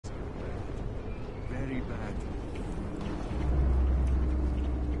very bad.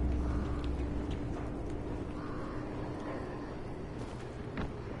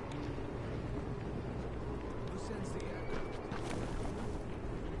 Who sends the aircraft?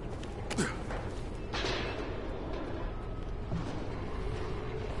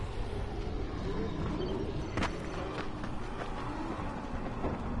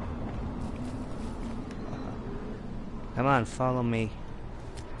 Come on, follow me.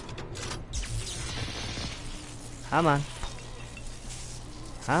 Come on.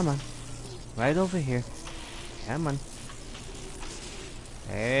 Come on. Right over here. Come on.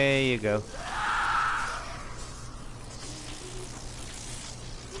 There you go.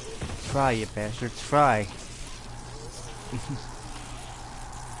 Try, you bastard. Try.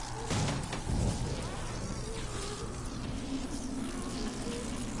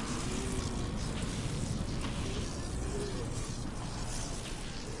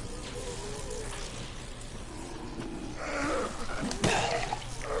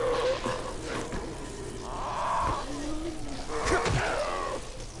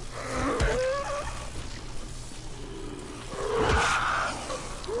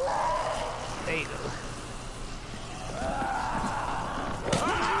 There you go.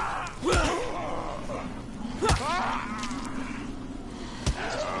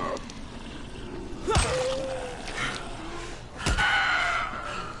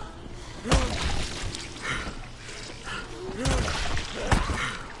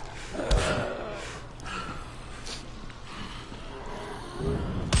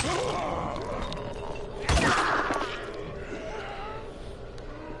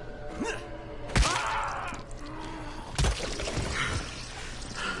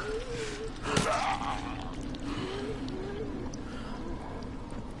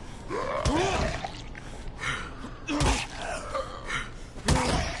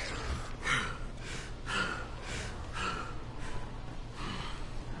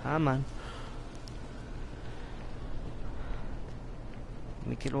 Come on. Let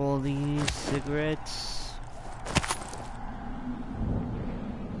me get all these cigarettes.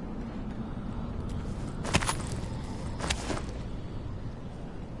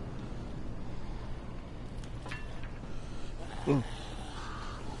 Ooh.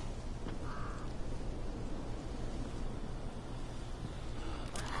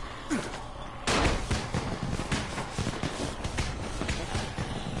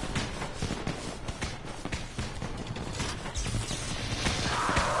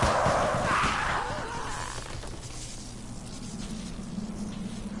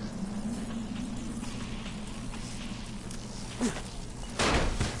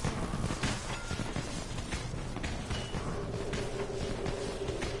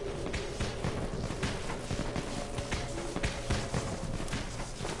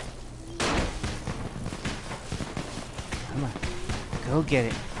 Come on. Go get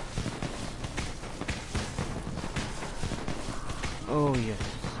it. Oh, yes.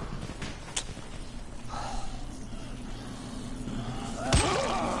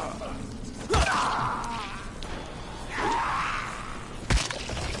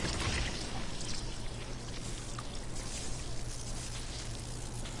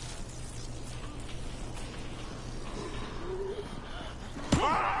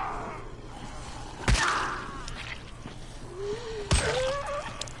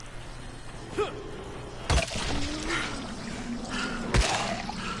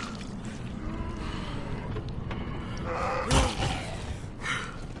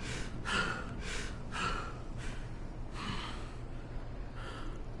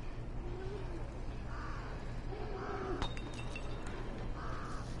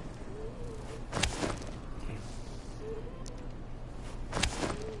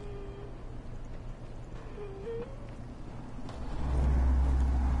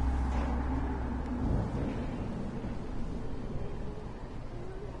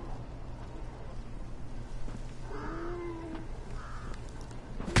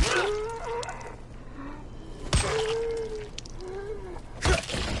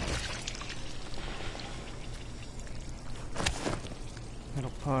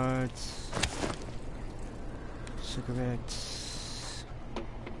 Metal parts, cigarettes,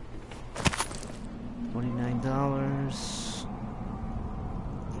 $49.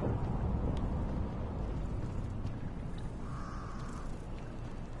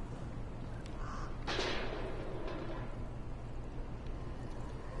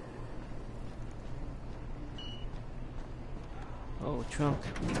 Oh, trunk.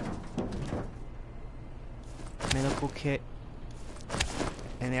 Medical kit.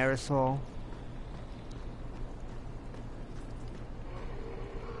 An aerosol.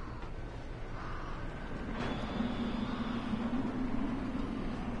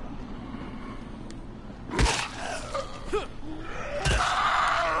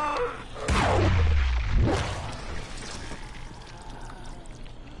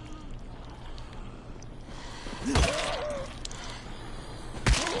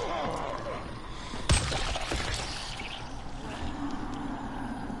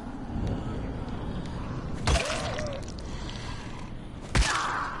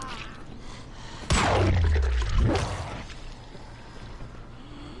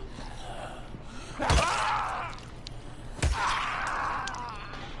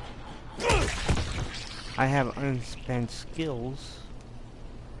 I have unspent skills.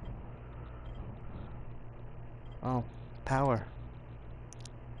 Oh, power.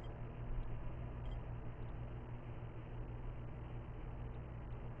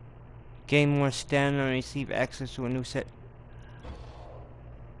 Gain more stamina and receive access to a new set.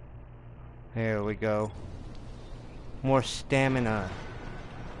 There we go. More stamina.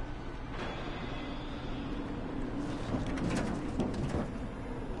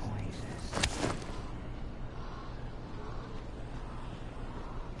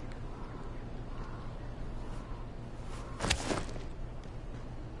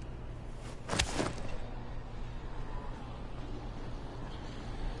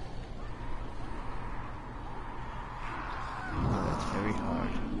 Very hard.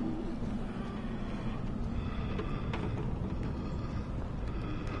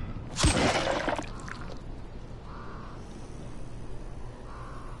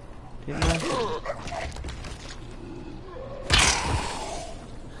 Didn't I?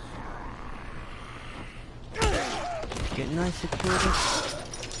 Didn't I secure this?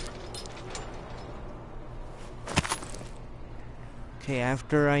 Okay,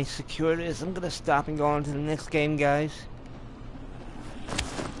 after I secure this, I'm gonna stop and go on to the next game, guys.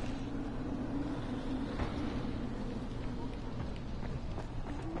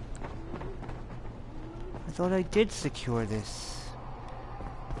 I thought I did secure this.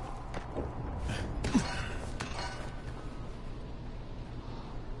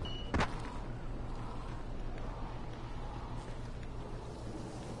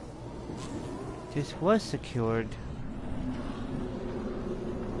 This was secured.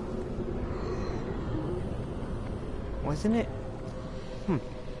 Wasn't it?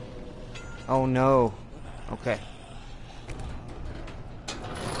 Oh no. Okay.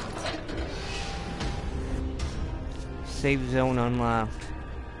 Save zone unlocked.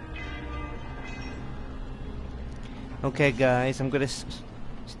 Okay guys, I'm gonna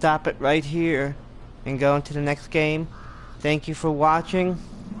stop it right here and go into the next game. Thank you for watching.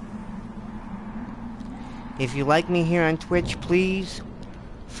 If you like me here on Twitch, please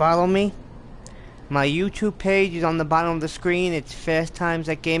follow me. My YouTube page is on the bottom of the screen. It's Fast Times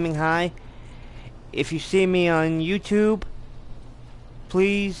at Gaming High. If you see me on YouTube,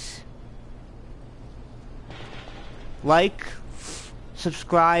 please like,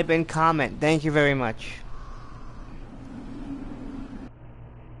 subscribe, and comment. Thank you very much.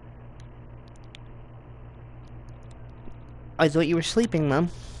 I thought you were sleeping, Mom.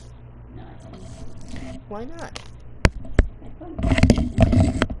 Why not?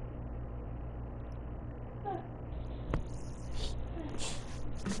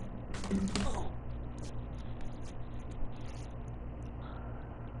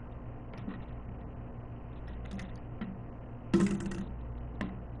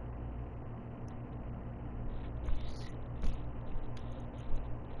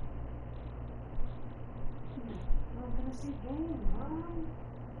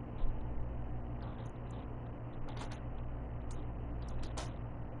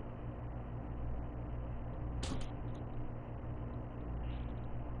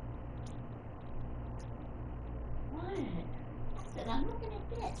 I'm not gonna